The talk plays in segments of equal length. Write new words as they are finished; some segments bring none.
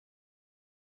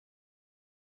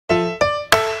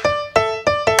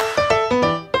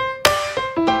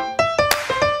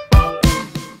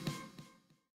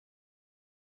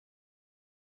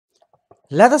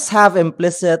Let us have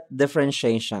implicit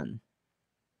differentiation.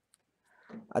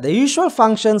 The usual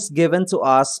functions given to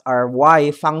us are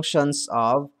y functions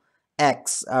of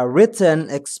x, written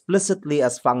explicitly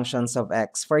as functions of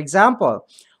x. For example,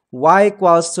 y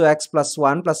equals 2x plus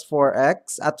 1 plus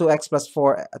 4x, 2x plus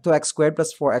 4, 2x squared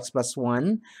plus 4x plus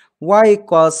 1. Y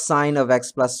equals sine of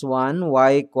x plus 1.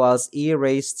 Y equals e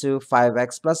raised to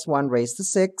 5x plus 1 raised to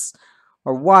 6.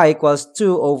 Or y equals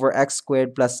 2 over x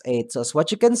squared plus 8. So as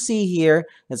what you can see here,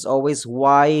 it's always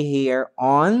y here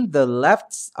on the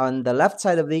left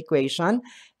side of the equation,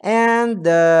 and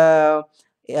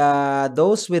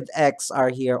those with x are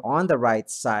here on the right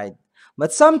side.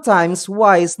 But sometimes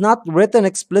y is not written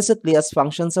explicitly as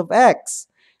functions of x.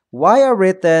 Y are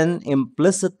written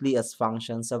implicitly as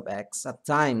functions of x at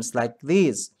times, like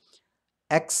these: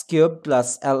 x cubed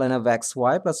plus ln of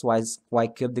xy plus y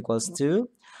cubed equals 2,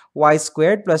 y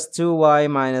squared plus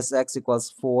 2y minus x equals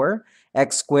 4,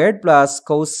 x squared plus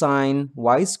cosine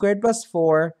y squared plus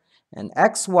 4, and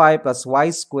xy plus y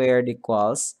squared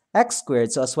equals x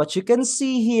squared. So as what you can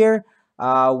see here,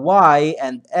 y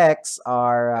and x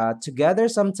are together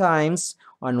sometimes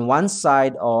on one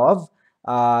side of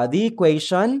the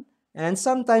equation, and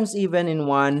sometimes even in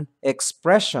one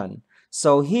expression.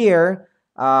 So here,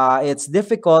 it's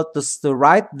difficult to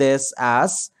write this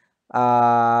as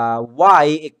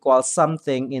y equals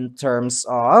something in terms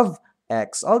of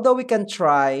x. Although we can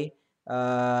try,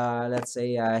 let's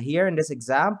say here in this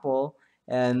example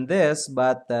and this,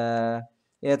 but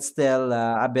it's still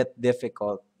a bit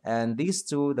difficult. And these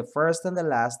two, the first and the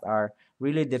last, are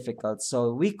really difficult.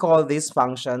 So we call these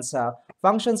functions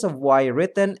functions of y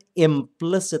written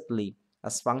implicitly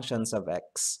as functions of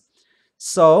x.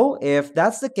 So if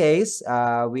that's the case,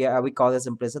 we call this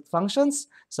implicit functions.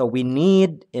 So we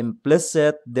need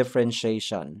implicit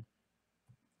differentiation.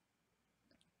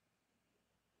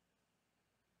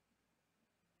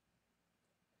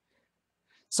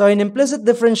 So in implicit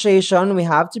differentiation, we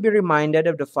have to be reminded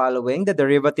of the following: the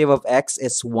derivative of x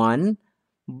is 1,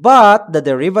 but the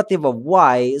derivative of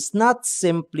y is not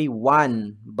simply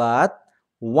 1, but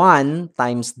 1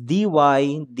 times dy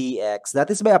dx. That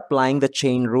is by applying the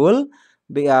chain rule.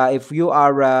 If you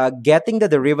are getting the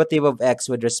derivative of x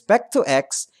with respect to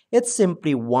x, it's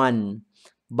simply 1.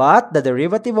 But the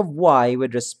derivative of y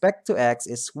with respect to x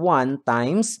is 1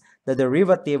 times the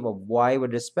derivative of y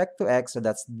with respect to x, so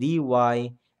that's dy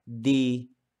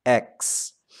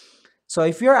dx. So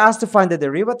if you're asked to find the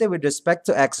derivative with respect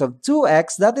to x of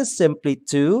 2x, that is simply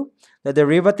 2. The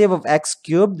derivative of x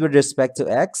cubed with respect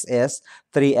to x is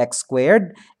 3x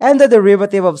squared. And the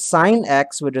derivative of sine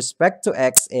x with respect to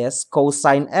x is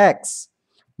cosine x.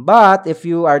 But if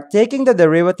you are taking the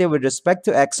derivative with respect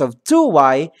to x of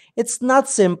 2y, it's not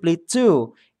simply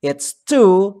 2. It's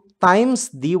 2 times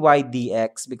dy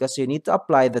dx, because you need to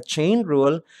apply the chain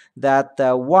rule that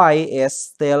y is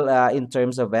still in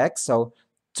terms of x. So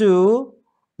 2,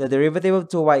 the derivative of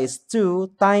 2y is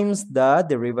 2 times the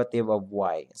derivative of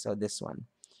y. So this one.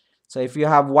 So if you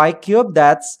have y cubed,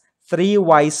 that's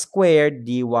 3y squared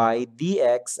dy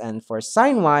dx. And for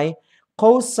sine y,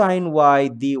 cosine y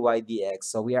dy dx.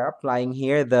 So we are applying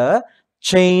here the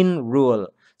chain rule.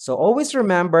 So always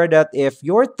remember that if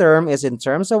your term is in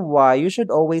terms of y, you should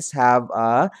always have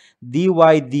a dy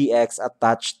dx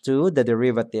attached to the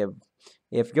derivative.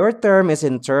 If your term is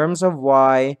in terms of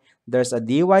y, there's a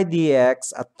dy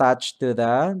dx attached to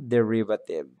the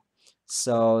derivative.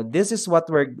 So this is what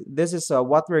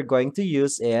we're going to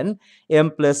use in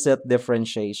implicit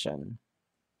differentiation.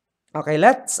 Okay,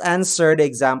 let's answer the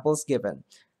examples given.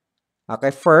 Okay,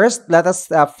 first, let us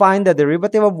find the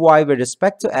derivative of y with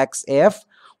respect to x if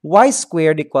y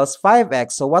squared equals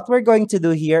 5x. So what we're going to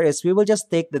do here is we will just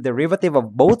take the derivative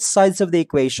of both sides of the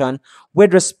equation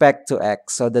with respect to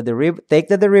x. So take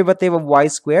the derivative of y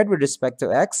squared with respect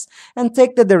to x, and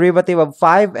take the derivative of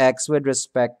 5x with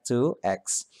respect to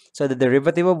x. So the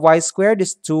derivative of y squared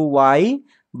is 2y,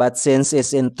 but since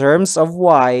it's in terms of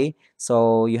y,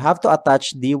 so you have to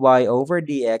attach dy over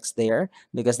dx there,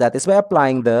 because that is by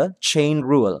applying the chain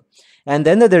rule. And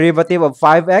then the derivative of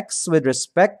 5x with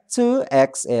respect to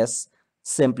x is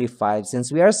simply 5.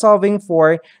 Since we are solving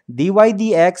for dy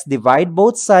dx, divide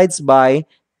both sides by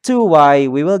 2y,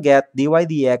 we will get dy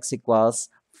dx equals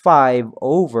 5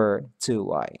 over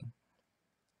 2y.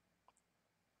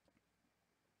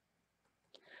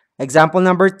 Example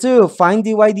number 2, find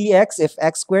dy dx if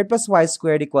x squared plus y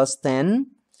squared equals 10.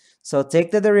 So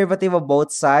take the derivative of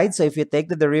both sides. So if you take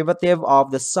the derivative of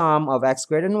the sum of x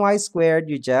squared and y squared,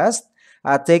 you just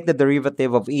take the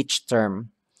derivative of each term.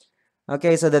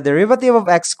 Okay, so the derivative of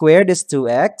x squared is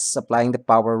 2x, applying the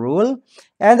power rule.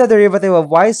 And the derivative of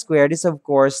y squared is, of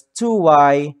course,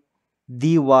 2y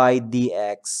dy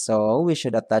dx. So we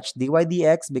should attach dy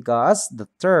dx because the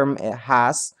term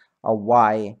has a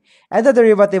y. And the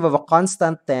derivative of a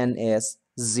constant 10 is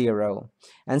 0.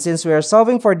 And since we are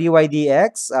solving for dy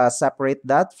dx, separate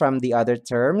that from the other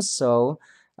terms. So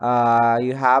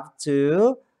you have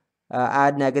to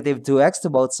add negative 2x to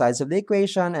both sides of the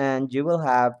equation, and you will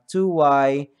have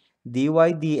 2y dy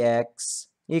dx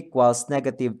equals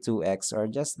negative 2x. Or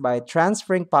just by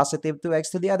transferring positive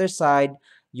 2x to the other side,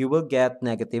 you will get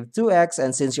negative 2x.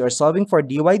 And since you're solving for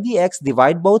dy dx,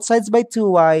 divide both sides by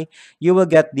 2y, you will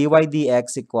get dy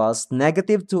dx equals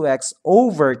negative 2x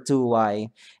over 2y.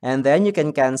 And then you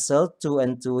can cancel 2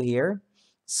 and 2 here.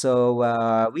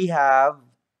 So we have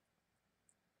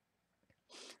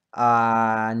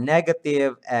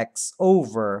negative x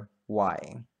over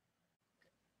y.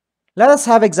 Let us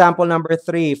have example number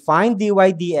 3. Find dy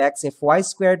dx if y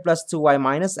squared plus 2y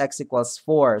minus x equals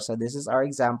 4. So this is our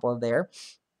example there.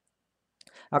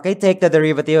 Okay, take the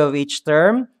derivative of each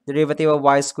term. Derivative of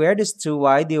y squared is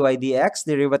 2y dy dx.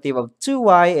 Derivative of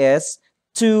 2y is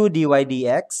 2 dy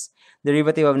dx.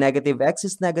 Derivative of negative x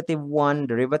is negative 1.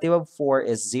 Derivative of 4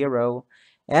 is 0.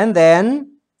 And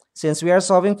then, since we are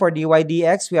solving for dy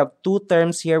dx, we have two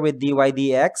terms here with dy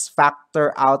dx.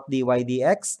 Factor out dy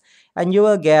dx. And you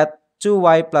will get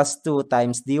 2y plus 2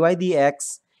 times dy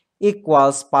dx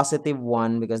equals positive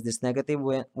 1, because this negative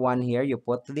 1 here, you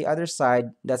put to the other side,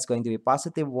 that's going to be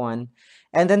positive 1.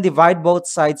 And then divide both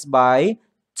sides by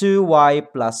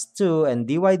 2y plus 2, and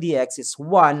dy dx is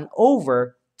 1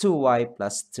 over 2y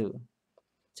plus 2.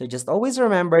 So just always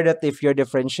remember that if you're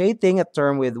differentiating a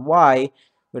term with y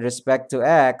with respect to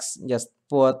x, just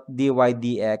put dy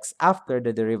dx after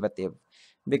the derivative,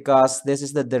 because this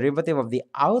is the derivative of the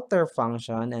outer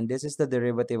function and this is the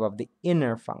derivative of the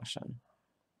inner function.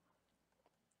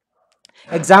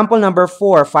 Example number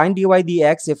 4, find dy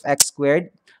dx if x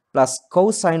squared plus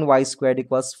cosine y squared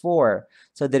equals 4.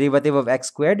 So derivative of x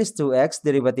squared is 2x.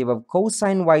 Derivative of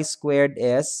cosine y squared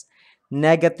is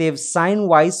negative sine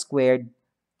y squared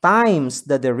times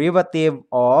the derivative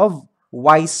of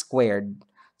y squared.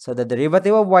 So the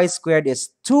derivative of y squared is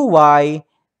 2y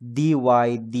dy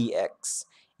dx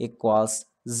equals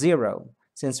 0.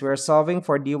 Since we're solving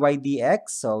for dy dx,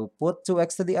 so put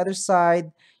 2x to the other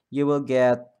side, you will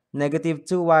get negative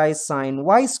 2y sine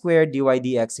y squared dy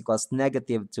dx equals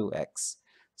negative 2x.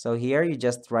 So here you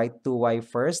just write 2y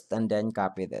first and then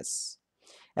copy this.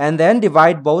 And then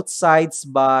divide both sides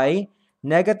by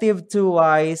negative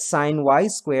 2y sine y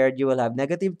squared. You will have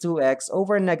negative 2x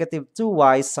over negative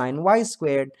 2y sine y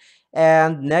squared.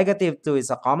 And negative 2 is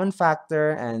a common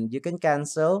factor and you can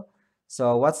cancel.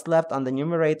 So what's left on the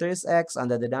numerator is x. On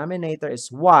the denominator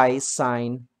is y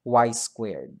sine y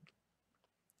squared.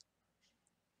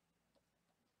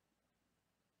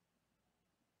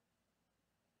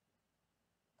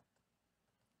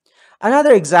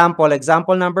 Another example,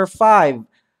 example number 5.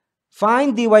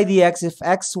 Find dy dx if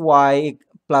xy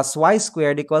plus y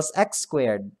squared equals x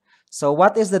squared. So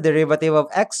what is the derivative of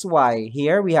xy?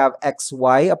 Here we have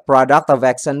xy, a product of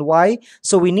x and y.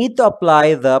 So we need to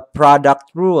apply the product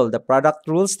rule. The product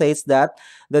rule states that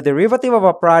the derivative of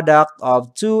a product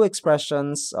of two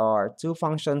expressions or two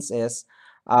functions is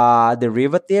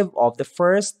derivative of the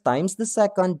first times the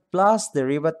second plus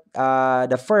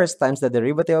the first times the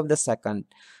derivative of the second.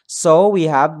 So we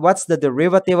have, what's the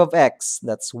derivative of x?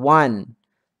 That's 1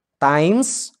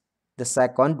 times the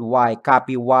second y.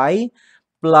 Copy y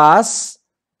plus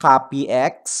copy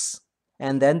x.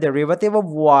 And then derivative of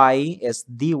y is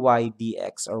dy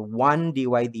dx, or 1 dy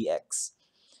dx.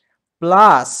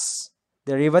 Plus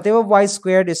derivative of y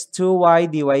squared is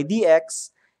 2y dy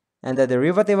dx. And the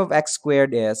derivative of x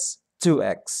squared is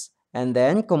 2x. And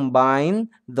then combine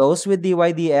those with dy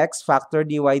dx, factor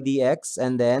dy dx,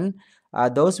 and then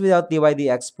those without dy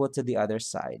dx put to the other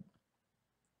side.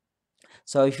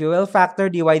 So if you will factor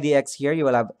dy dx here, you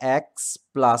will have x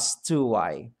plus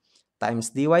 2y times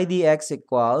dy dx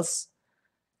equals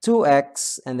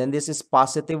 2x, and then this is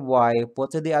positive y.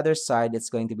 Put to the other side, it's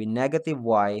going to be negative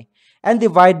y. And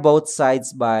divide both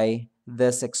sides by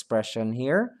this expression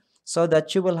here so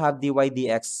that you will have dy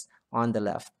dx on the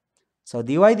left. So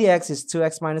dy dx is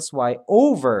 2x minus y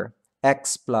over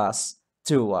x plus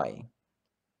 2y.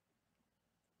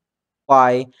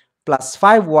 Y plus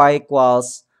 5y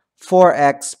equals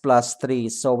 4x plus 3.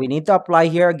 So we need to apply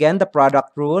here again the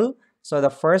product rule. So the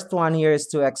first one here is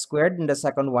 2x squared and the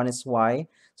second one is y.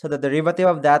 So the derivative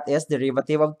of that is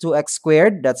derivative of 2x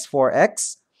squared, that's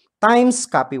 4x, times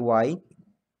copy y.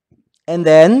 And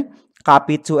then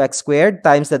copy 2x squared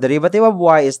times the derivative of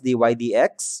y is dy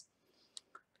dx.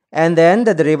 And then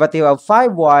the derivative of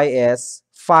 5y is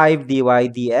 5 dy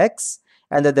dx.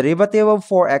 and the derivative of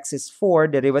 4x is 4,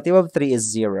 derivative of 3 is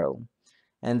 0.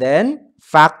 And then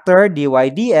factor dy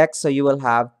dx, so you will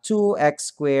have 2x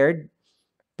squared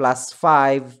plus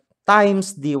 5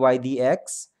 times dy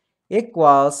dx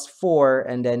equals 4.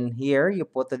 And then here, you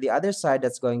put to the other side,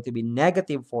 that's going to be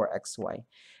negative 4xy.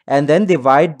 And then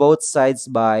divide both sides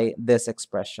by this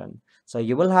expression. So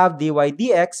you will have dy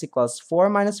dx equals 4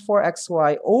 minus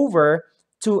 4xy over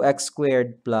 2x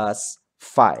squared plus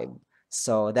 5.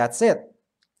 So that's it.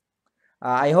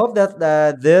 I hope that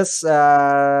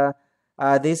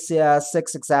these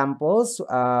 6 examples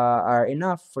are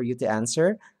enough for you to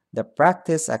answer the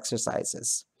practice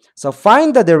exercises. So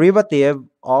find the derivative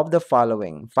of the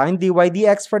following. Find dy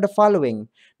dx for the following.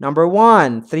 Number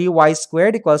 1, 3y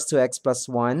squared equals 2x plus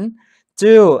 1.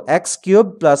 2, x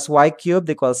cubed plus y cubed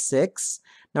equals 6.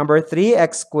 Number 3,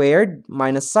 x squared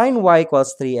minus sine y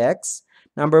equals 3x.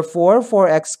 Number 4,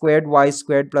 4x squared y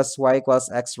squared plus y equals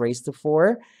x raised to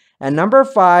 4. And number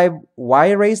 5,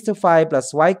 y raised to 5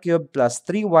 plus y cubed plus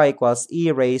 3y equals e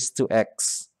raised to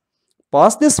x.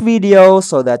 Pause this video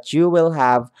so that you will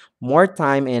have more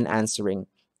time in answering.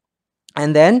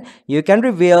 And then you can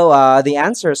reveal the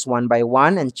answers one by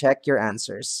one and check your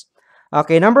answers.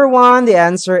 Okay, number 1, the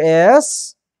answer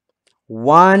is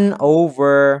 1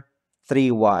 over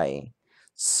 3y.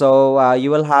 So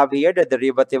you will have here the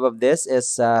derivative of this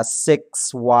is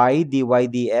 6y dy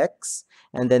dx,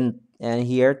 and then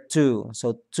here 2.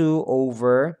 So 2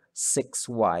 over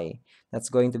 6y. That's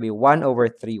going to be 1 over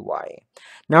 3y.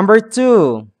 Number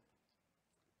 2.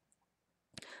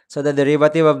 So the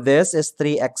derivative of this is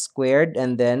 3x squared,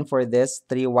 and then for this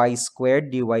 3y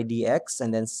squared dy dx,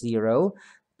 and then 0.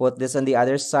 Put this on the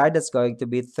other side, that's going to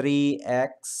be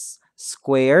 3x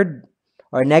squared,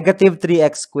 or negative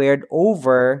 3x squared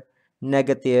over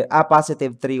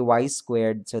positive 3y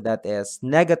squared. So that is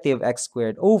negative x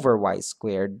squared over y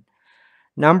squared.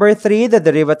 Number 3, the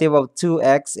derivative of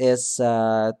 2x is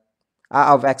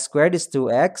of x squared is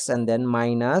 2x, and then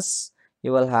minus,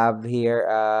 you will have here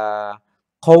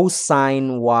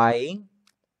cosine y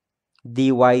dy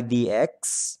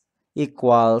dx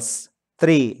equals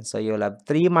 3. So you'll have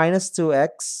 3 minus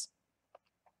 2x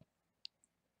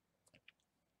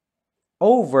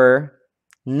over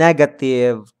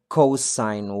negative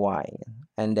cosine y.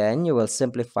 And then you will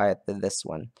simplify it to this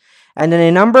one. And then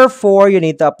in number 4, you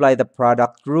need to apply the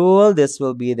product rule. This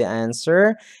will be the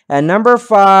answer. And number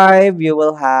 5, you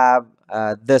will have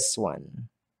this one.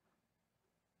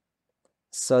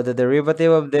 So the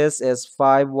derivative of this is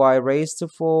 5y raised to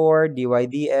 4 dy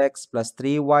dx plus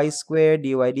 3y squared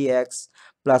dy dx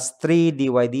plus 3 dy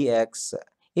dx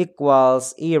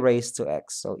equals e raised to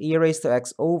x. So e raised to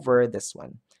x over this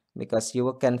one, because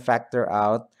you can factor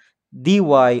out dy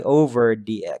over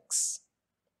dx.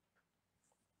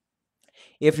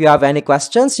 If you have any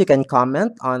questions, you can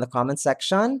comment on the comment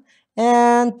section.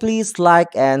 And please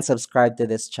like and subscribe to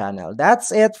this channel. That's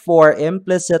it for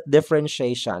implicit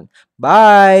differentiation.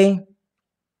 Bye!